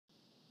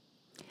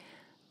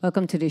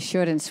Welcome to this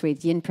short and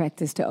sweet yin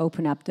practice to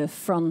open up the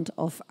front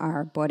of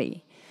our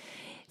body.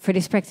 For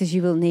this practice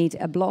you will need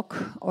a block,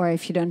 or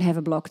if you don't have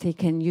a block, you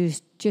can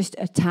use just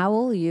a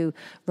towel. You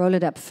roll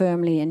it up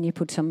firmly and you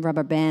put some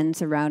rubber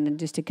bands around it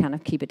just to kind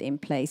of keep it in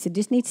place. It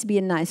just needs to be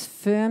a nice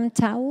firm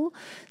towel.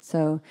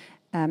 So,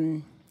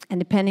 and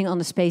depending on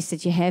the space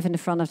that you have in the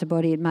front of the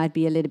body, it might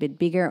be a little bit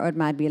bigger or it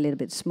might be a little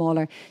bit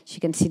smaller. As you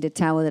can see, the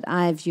towel that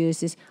I've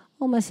used is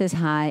almost as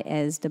high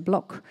as the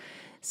block.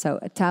 So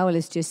a towel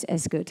is just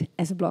as good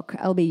as a block.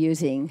 I'll be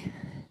using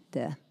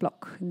the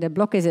block. The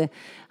block is a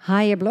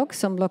higher block.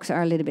 Some blocks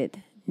are a little bit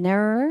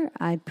narrower.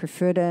 I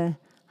prefer the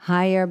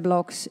higher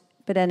blocks.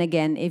 But then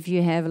again, if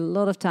you have a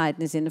lot of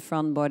tightness in the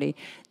front body,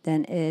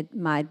 then it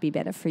might be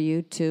better for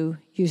you to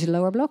use a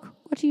lower block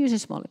or to use a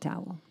smaller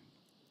towel.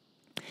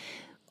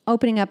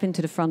 Opening up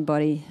into the front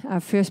body, our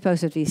first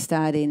pose that we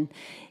start in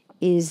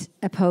is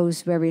a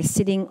pose where we're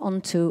sitting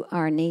onto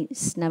our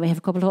knees. Now we have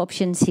a couple of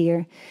options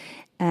here.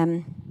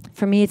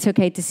 For me, it's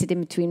okay to sit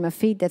in between my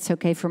feet. That's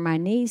okay for my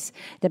knees.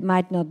 That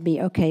might not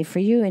be okay for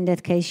you. In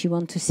that case, you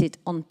want to sit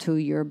onto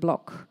your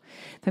block.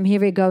 From here,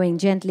 we're going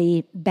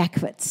gently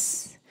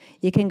backwards.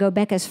 You can go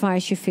back as far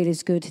as you feel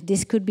is good.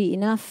 This could be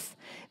enough.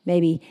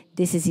 Maybe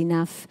this is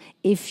enough.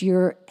 If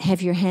you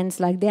have your hands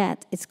like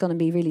that, it's going to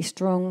be really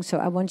strong. So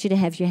I want you to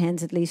have your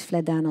hands at least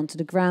flat down onto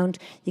the ground.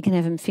 You can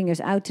have them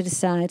fingers out to the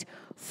side,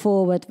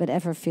 forward,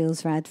 whatever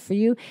feels right for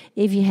you.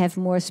 If you have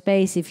more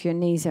space, if your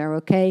knees are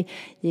okay,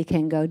 you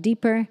can go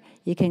deeper.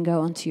 You can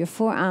go onto your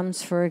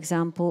forearms, for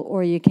example,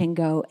 or you can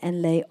go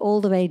and lay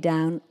all the way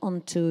down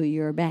onto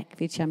your back,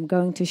 which I'm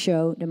going to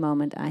show the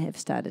moment I have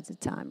started the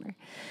timer.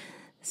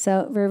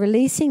 So we're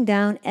releasing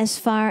down as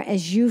far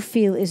as you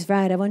feel is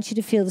right. I want you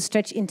to feel the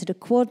stretch into the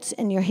quads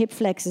and your hip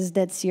flexors.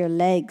 That's your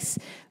legs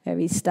where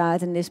we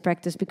start in this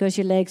practice. Because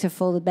your legs are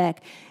folded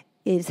back,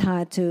 it's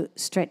hard to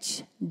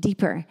stretch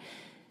deeper.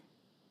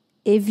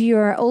 If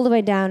you're all the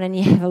way down and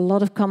you have a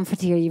lot of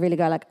comfort here, you really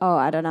go like, oh,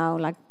 I don't know,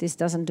 like this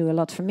doesn't do a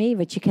lot for me.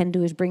 What you can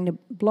do is bring the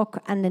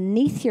block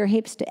underneath your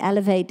hips to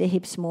elevate the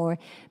hips more,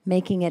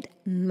 making it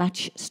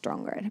much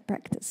stronger to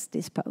practice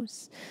this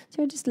pose.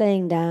 So we're just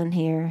laying down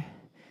here.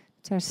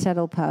 It's our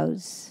settle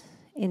pose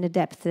in the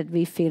depth that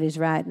we feel is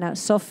right. Now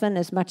soften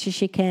as much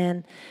as you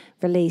can.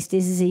 Release.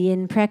 This is a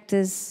yin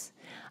practice.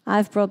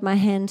 I've brought my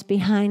hands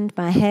behind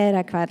my head.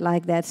 I quite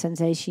like that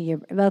sensation.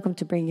 You're welcome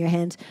to bring your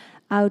hands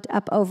out,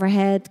 up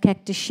overhead,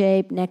 cactus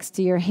shape, next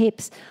to your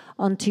hips,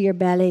 onto your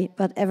belly,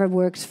 whatever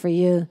works for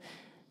you.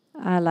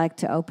 I like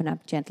to open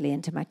up gently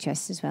into my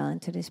chest as well,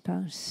 into this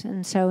pose.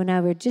 And so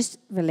now we're just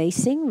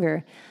releasing.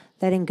 We're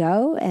letting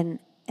go. And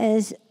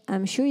as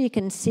I'm sure you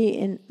can see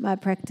in my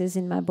practice,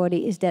 in my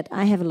body, is that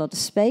I have a lot of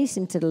space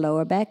into the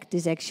lower back.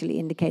 This actually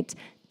indicates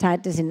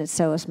tightness in the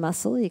psoas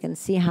muscle. You can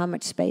see how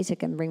much space I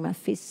can bring my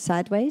fist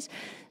sideways.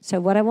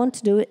 So what I want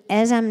to do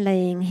as I'm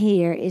laying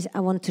here is I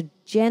want to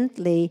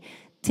gently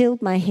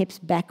tilt my hips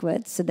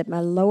backwards so that my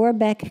lower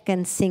back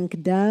can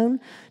sink down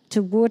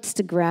towards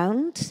the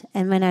ground.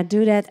 And when I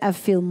do that, I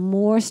feel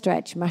more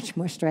stretch, much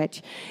more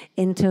stretch,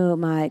 into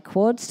my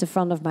quads, the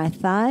front of my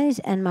thighs,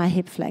 and my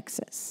hip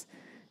flexors.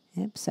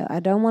 Yep, so I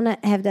don't want to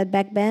have that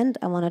back bend.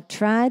 I want to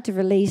try to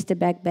release the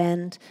back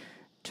bend,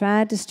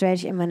 try to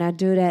stretch, and when I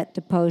do that,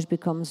 the pose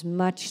becomes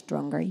much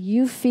stronger.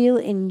 You feel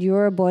in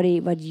your body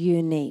what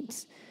you need.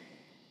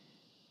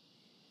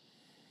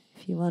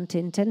 If you want to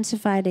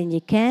intensify, then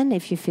you can.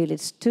 If you feel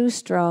it's too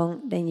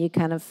strong, then you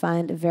kind of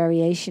find a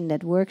variation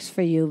that works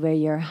for you, where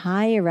you're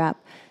higher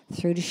up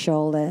through the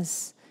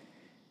shoulders.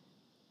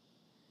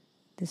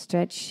 The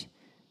stretch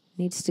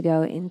needs to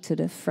go into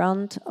the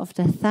front of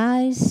the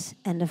thighs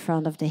and the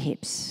front of the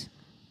hips.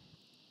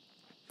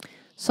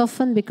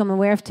 Soften, become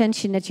aware of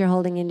tension that you're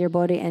holding in your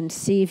body and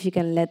see if you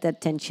can let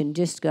that tension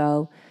just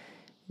go.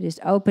 Just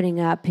opening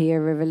up here,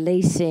 we're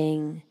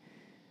releasing.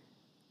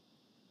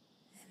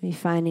 We're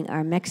finding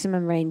our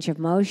maximum range of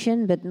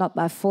motion, but not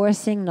by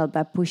forcing, not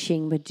by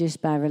pushing, but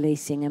just by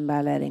releasing and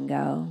by letting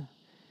go.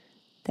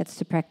 That's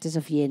the practice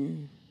of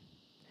yin.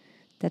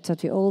 That's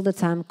what we all the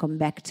time come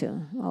back to,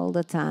 all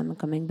the time,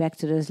 coming back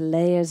to those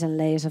layers and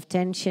layers of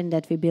tension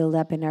that we build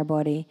up in our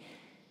body.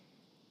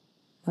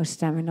 Most of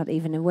the time we're not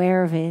even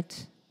aware of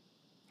it.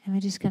 And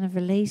we just kind of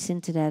release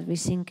into that, we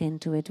sink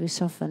into it, we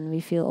soften, we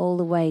feel all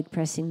the weight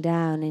pressing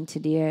down into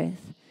the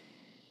earth.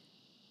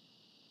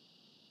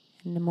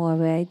 And the more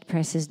weight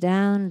presses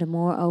down, the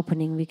more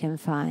opening we can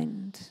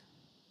find.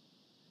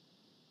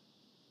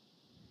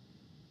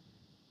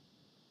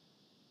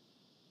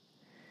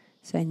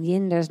 So in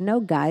yin, there's no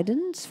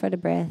guidance for the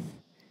breath,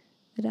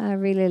 but I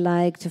really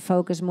like to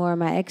focus more on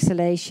my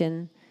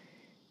exhalation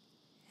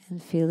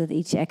and feel that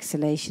each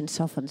exhalation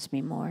softens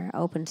me more,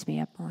 opens me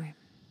up more.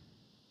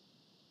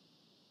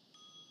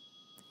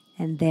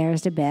 And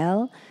there's the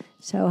bell.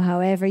 So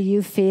however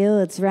you feel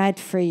it's right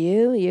for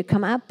you, you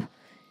come up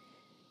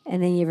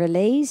and then you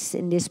release.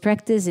 In this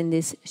practice, in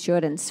this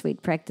short and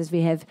sweet practice,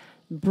 we have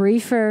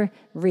briefer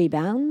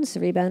rebounds.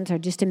 The rebounds are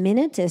just a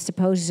minute, as the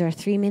poses are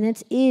 3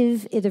 minutes.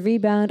 If in the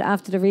rebound,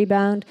 after the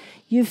rebound,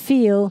 you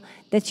feel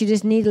that you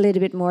just need a little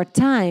bit more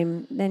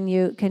time, then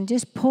you can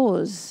just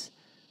pause.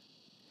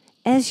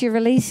 As you're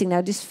releasing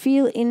now, just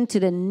feel into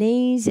the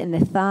knees and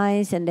the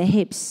thighs and the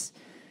hips.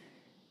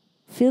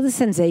 Feel the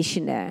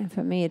sensation there.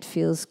 For me, it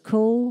feels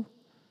cool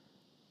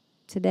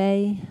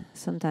today.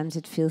 Sometimes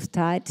it feels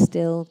tight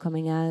still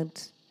coming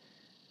out.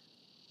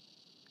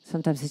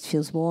 Sometimes it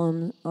feels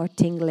warm or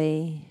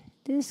tingly.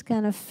 Just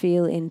kind of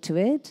feel into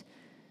it.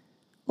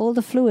 All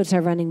the fluids are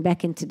running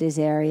back into this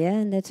area,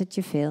 and that's what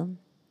you feel.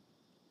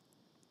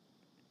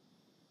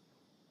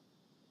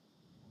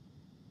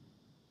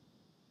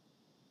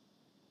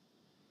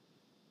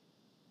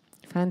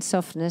 Find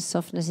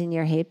softness in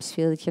your hips.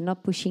 Feel that you're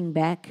not pushing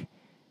back.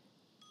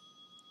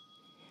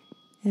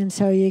 And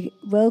so you're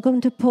welcome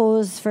to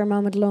pause for a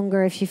moment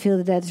longer if you feel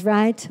that that's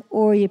right,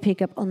 or you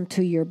pick up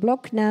onto your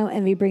block now,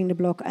 and we bring the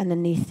block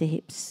underneath the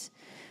hips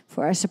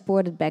for our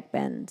supported back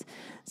bend.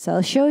 So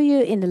I'll show you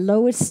in the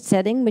lowest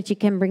setting, but you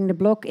can bring the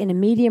block in a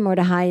medium or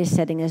the highest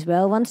setting as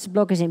well. Once the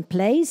block is in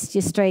place,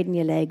 you straighten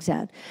your legs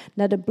out.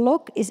 Now the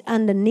block is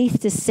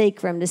underneath the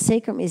sacrum. The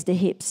sacrum is the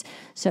hips.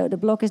 So the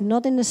block is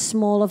not in the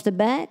small of the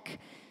back,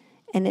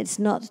 and it's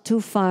not too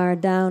far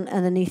down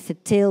underneath the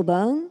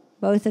tailbone.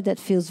 Both of that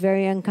feels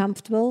very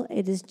uncomfortable.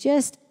 It is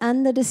just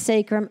under the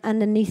sacrum,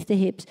 underneath the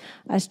hips.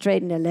 I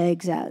straighten the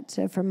legs out.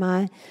 So for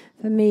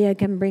me, I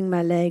can bring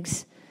my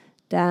legs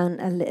down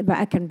a little, but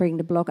I can bring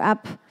the block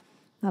up.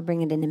 I'll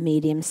bring it in a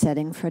medium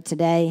setting for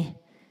today.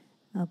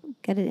 I'll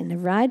get it in the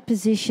right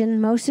position.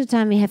 Most of the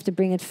time, we have to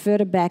bring it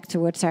further back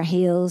towards our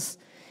heels.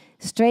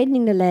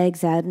 Straightening the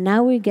legs out.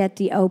 Now we get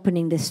the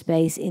opening, the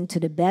space into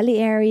the belly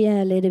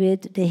area a little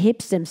bit. The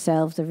hips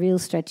themselves, the real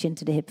stretch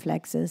into the hip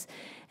flexors.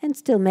 And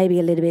still maybe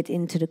a little bit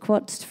into the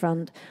quads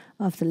front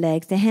of the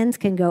legs. The hands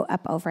can go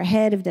up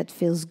overhead if that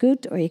feels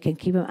good, or you can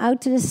keep them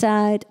out to the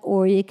side,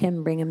 or you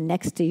can bring them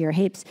next to your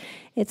hips.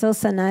 It's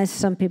also nice for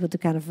some people to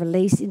kind of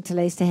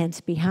interlace the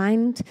hands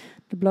behind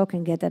the block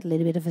and get that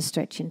little bit of a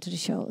stretch into the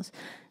shoulders.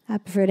 I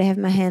prefer to have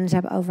my hands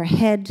up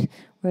overhead,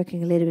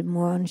 working a little bit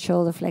more on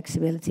shoulder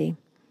flexibility.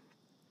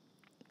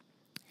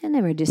 And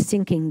then we're just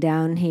sinking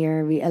down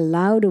here. We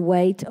allow the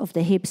weight of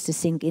the hips to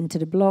sink into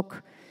the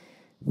block.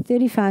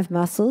 35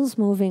 muscles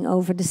moving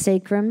over the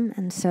sacrum,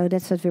 and so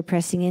that's what we're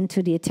pressing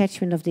into, the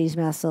attachment of these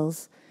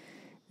muscles.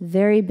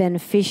 Very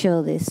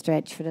beneficial, this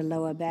stretch, for the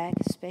lower back,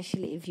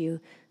 especially if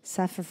you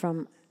suffer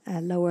from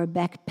lower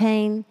back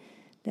pain.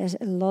 There's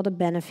a lot of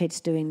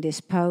benefits doing this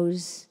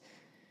pose.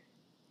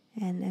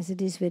 And as it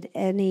is with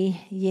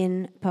any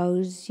yin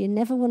pose, you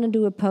never want to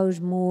do a pose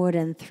more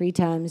than 3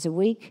 times a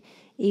week.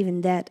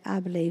 Even that,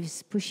 I believe,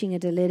 is pushing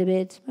it a little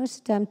bit. Most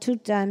of the time, 2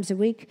 times a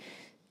week.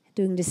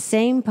 Doing the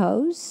same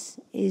pose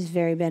is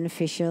very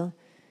beneficial.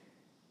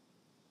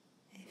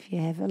 If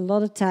you have a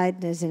lot of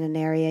tightness in an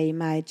area, you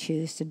might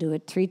choose to do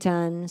it 3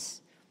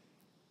 times.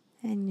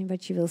 And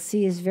what you will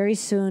see is very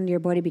soon your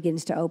body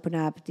begins to open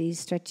up. These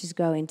stretches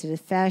go into the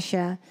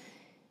fascia,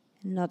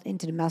 not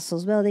into the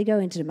muscles. Well, they go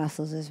into the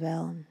muscles as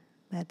well.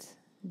 But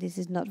this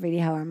is not really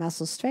how our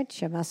muscles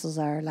stretch. Our muscles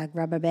are like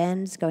rubber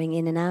bands going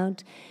in and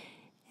out.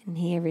 And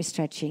here we're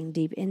stretching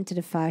deep into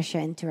the fascia,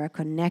 into our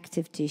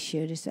connective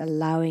tissue, just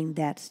allowing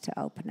that to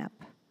open up.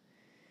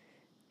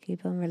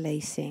 Keep on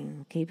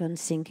releasing, keep on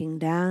sinking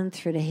down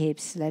through the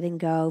hips, letting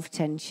go of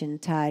tension,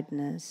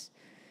 tightness,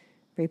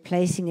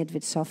 replacing it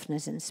with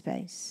softness and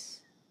space.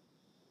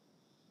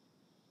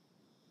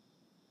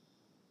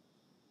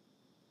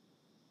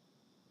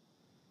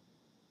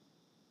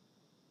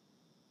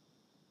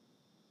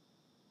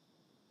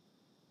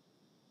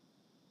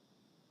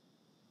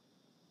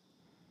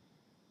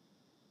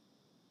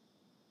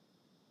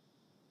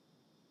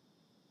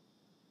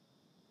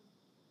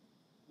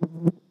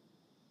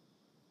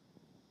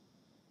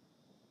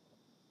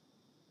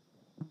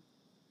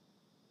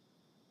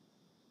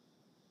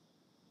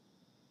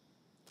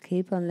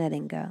 Keep on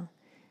letting go.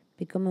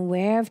 Become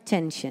aware of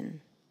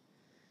tension.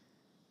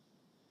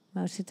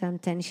 Most of the time,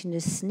 tension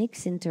just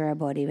sneaks into our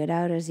body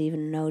without us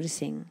even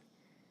noticing.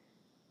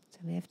 So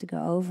we have to go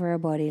over our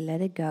body,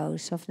 let it go.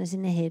 Softness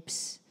in the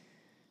hips,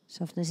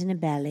 softness in the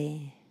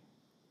belly,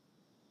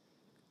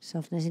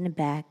 softness in the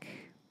back.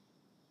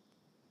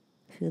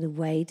 Feel the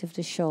weight of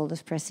the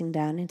shoulders pressing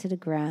down into the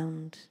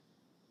ground.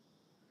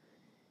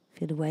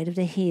 Feel the weight of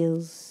the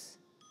heels.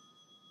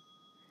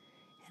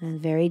 And then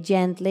very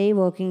gently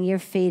walking your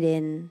feet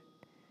in,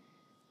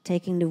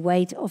 taking the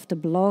weight off the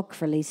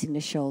block, releasing the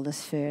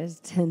shoulders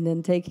first, and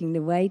then taking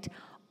the weight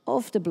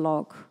off the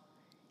block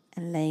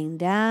and laying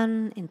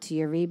down into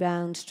your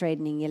rebound,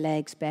 straightening your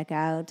legs back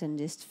out and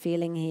just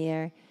feeling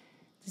here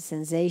the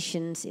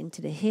sensations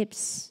into the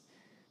hips,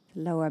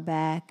 the lower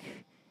back,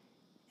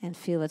 and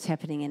feel what's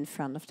happening in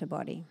front of the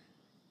body.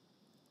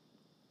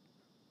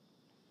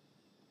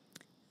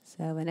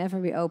 So whenever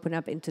we open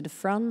up into the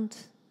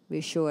front, we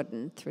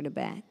shorten through the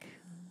back.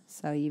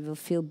 So you will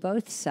feel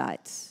both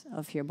sides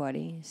of your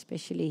body,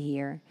 especially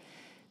here.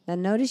 Now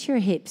notice your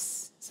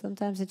hips.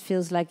 Sometimes it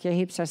feels like your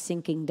hips are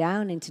sinking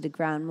down into the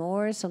ground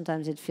more.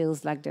 Sometimes it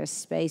feels like there's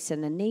space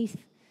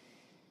underneath.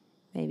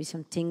 Maybe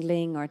some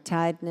tingling or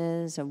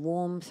tightness or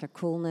warmth or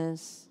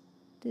coolness.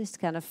 Just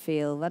kind of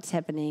feel what's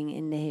happening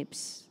in the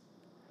hips.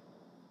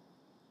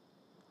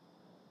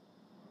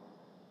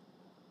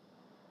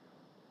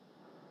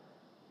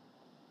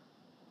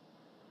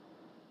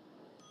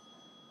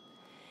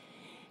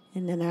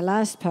 And then our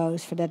last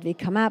pose, for that we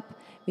come up.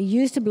 We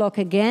use the block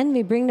again.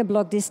 We bring the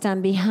block this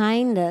time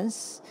behind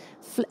us,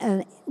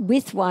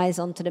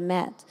 widthwise onto the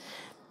mat.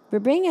 We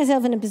bring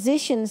ourselves in a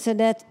position so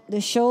that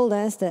the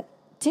shoulders, the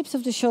tips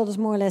of the shoulders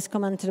more or less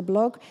come onto the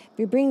block.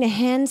 We bring the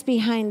hands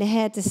behind the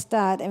head to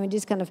start, and we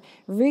just kind of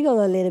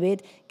wriggle a little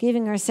bit,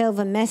 giving ourselves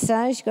a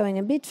massage, going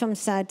a bit from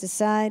side to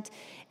side.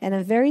 And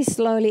then very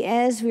slowly,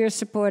 as we are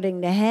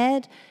supporting the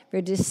head,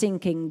 we're just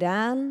sinking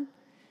down.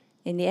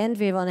 In the end,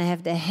 we want to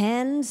have the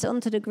hands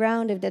onto the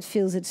ground. If that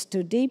feels it's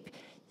too deep,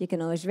 you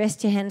can always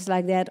rest your hands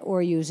like that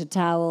or use a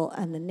towel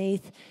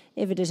underneath.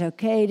 If it is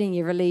okay, then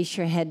you release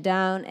your head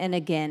down. And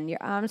again, your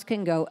arms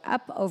can go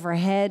up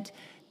overhead.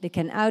 They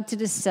can out to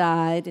the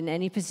side in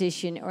any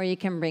position, or you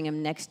can bring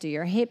them next to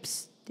your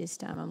hips. This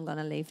time I'm going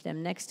to leave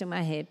them next to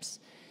my hips.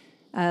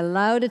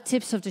 Allow the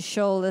tips of the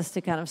shoulders to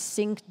kind of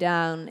sink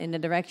down in the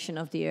direction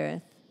of the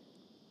earth.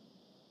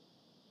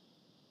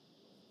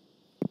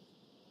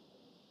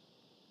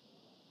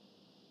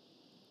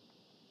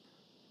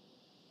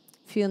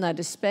 Feel now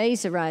the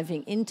space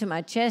arriving into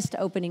my chest,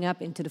 opening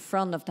up into the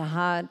front of the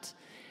heart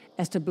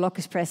as the block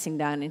is pressing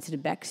down into the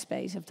back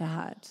space of the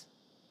heart.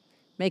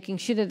 Making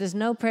sure that there's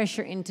no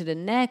pressure into the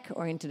neck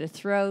or into the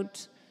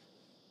throat.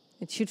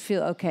 It should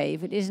feel okay.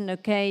 If it isn't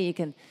okay, you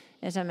can,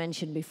 as I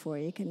mentioned before,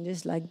 you can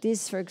just like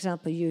this, for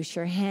example, use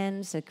your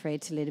hands. That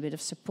creates a little bit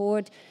of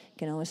support. You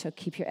can also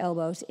keep your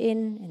elbows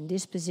in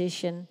this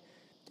position.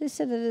 Just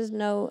so that there's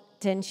no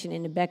tension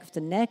in the back of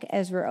the neck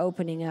as we're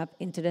opening up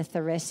into the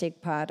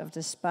thoracic part of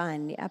the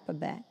spine, the upper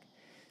back.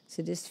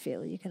 So just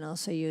feel. You can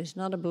also use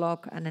not a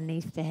block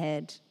underneath the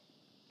head.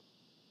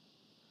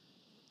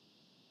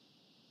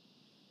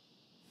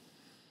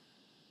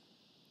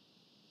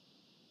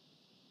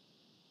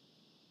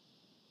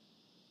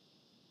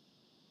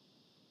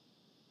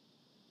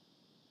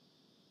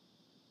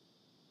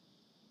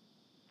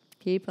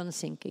 Keep on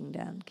sinking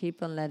down.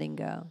 Keep on letting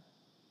go.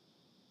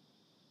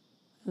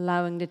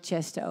 Allowing the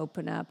chest to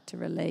open up, to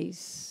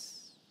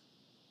release.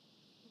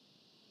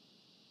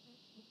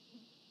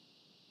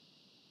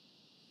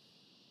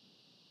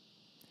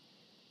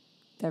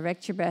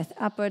 Direct your breath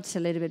upwards a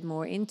little bit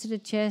more into the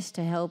chest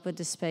to help with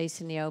the space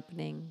in the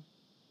opening.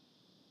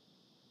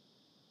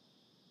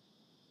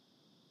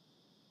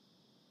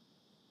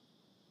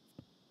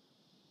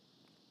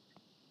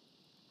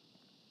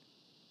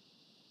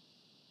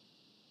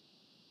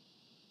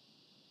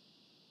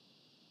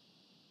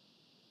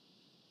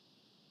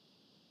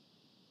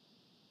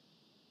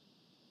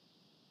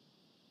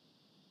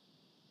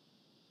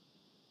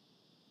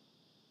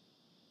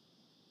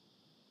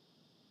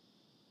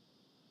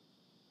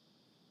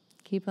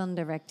 Keep on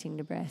directing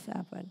the breath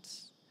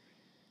upwards.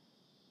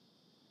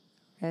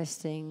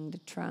 Resting the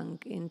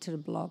trunk into the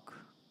block.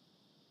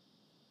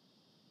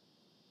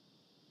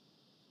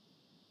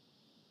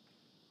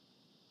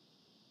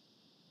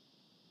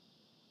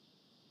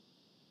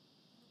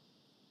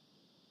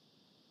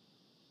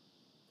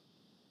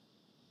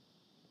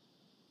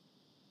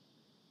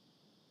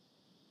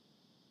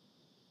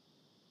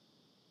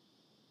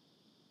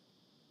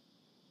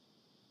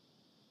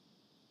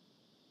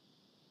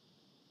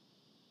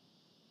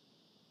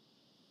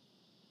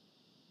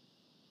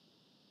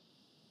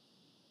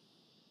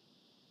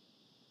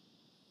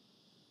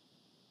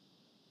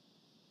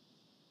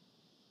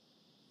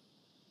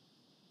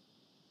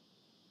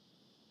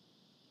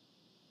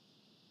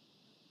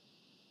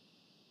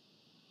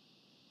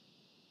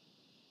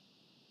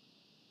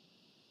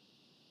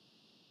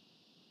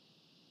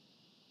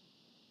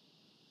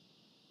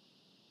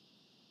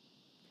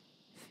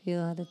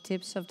 Feel how the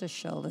tips of the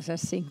shoulders are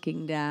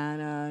sinking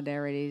down. Oh,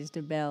 there it is,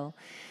 the bell.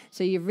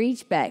 So you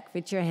reach back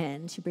with your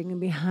hands. You bring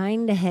them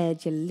behind the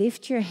head. You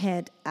lift your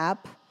head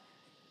up.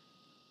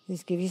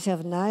 Just give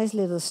yourself a nice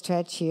little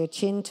stretch here,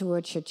 chin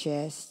towards your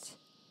chest.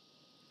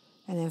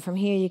 And then from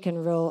here you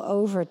can roll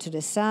over to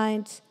the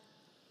side.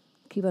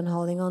 Keep on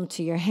holding on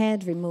to your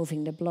head,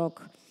 removing the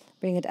block.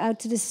 Bring it out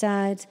to the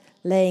side,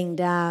 laying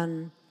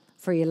down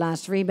for your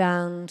last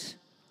rebound.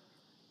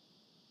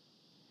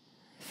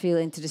 Feel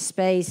into the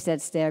space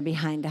that's there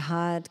behind the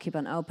heart. Keep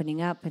on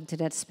opening up into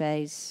that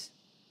space.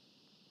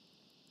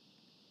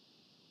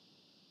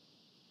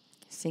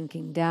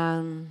 Sinking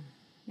down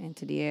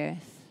into the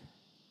earth.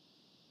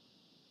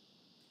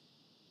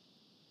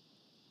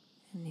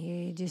 And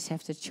here you just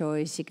have the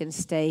choice. You can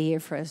stay here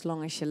for as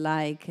long as you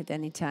like. At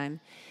any time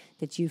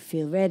that you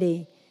feel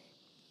ready,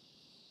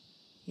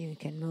 you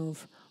can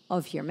move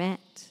off your mat.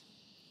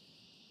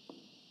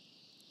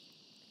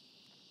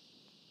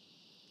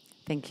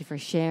 Thank you for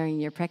sharing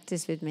your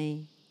practice with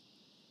me.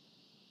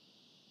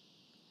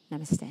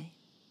 Namaste.